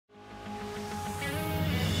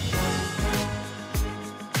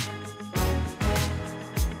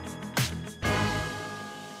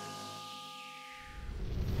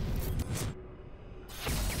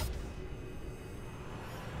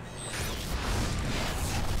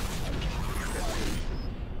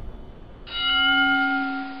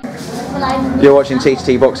You're watching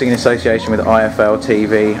TTT Boxing in association with IFL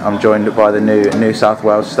TV. I'm joined by the New South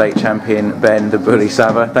Wales State Champion, Ben the Bully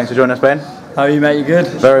Savva. Thanks for joining us, Ben. How are you, mate? You good?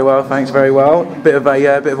 Very well, thanks. Very well. Bit of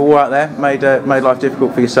a war out there. Made life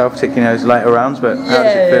difficult for yourself, particularly in those later rounds. But how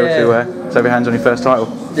does it feel to have your hands on your first title?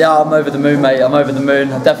 Yeah, I'm over the moon, mate. I'm over the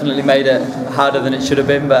moon. I definitely made it harder than it should have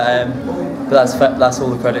been, but that's all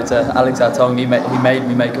the credit to Alex Atong. He made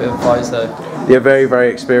me make it a fight. So. Yeah, very,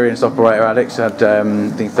 very experienced operator. Alex had I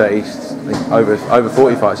think over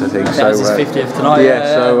 40 fights, I think. That was his 50th tonight.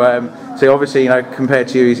 Yeah. So obviously, compared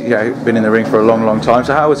to you, he's been in the ring for a long, long time.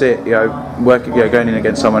 So how was it, going in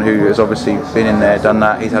against someone who has obviously been in there, done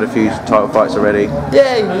that? He's had a few title fights already.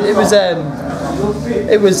 Yeah, it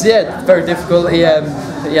was very difficult. He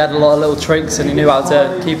had a lot of little tricks, and he knew how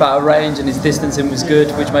to keep out of range, and his distancing was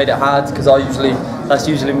good, which made it hard because that's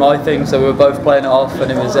usually my thing. So we were both playing it off,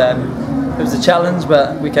 and it was a challenge,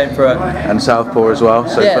 but we came through it. And southpaw as well.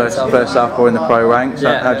 So first southpaw in the pro ranks.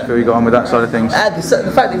 How do you feel you got on with that side of things?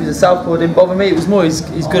 The fact that he was a southpaw didn't bother me. It was more he's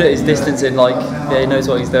good at his distancing. He knows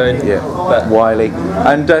what he's doing. Yeah, but wily.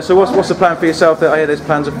 And so what's the plan for yourself? There's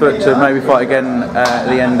plans afoot to maybe fight again at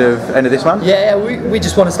the end of this month. Yeah, we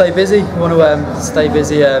just want to stay busy. We want to stay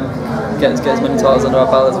busy. Get as many titles under our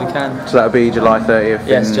belt as we can. So that'll be July 30th.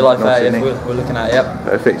 Yes, July 30th. We're looking at it. Yep.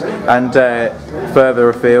 Perfect. And further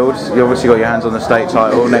afield, you obviously got your hands on the state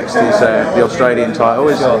title. Next is the Australian title.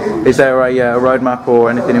 Is there a roadmap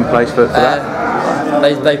or anything in place for that?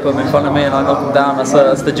 They put them in front of me and I knock them down.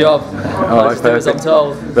 That's the job. I just do as I'm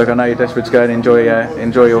told. Look, I know you're desperate to go and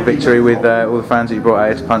enjoy your victory with all the fans that you brought out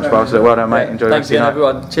here to punch well. So well done, mate. Enjoy the rest of your night. Thanks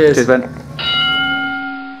again, everyone. Cheers. Cheers, Ben.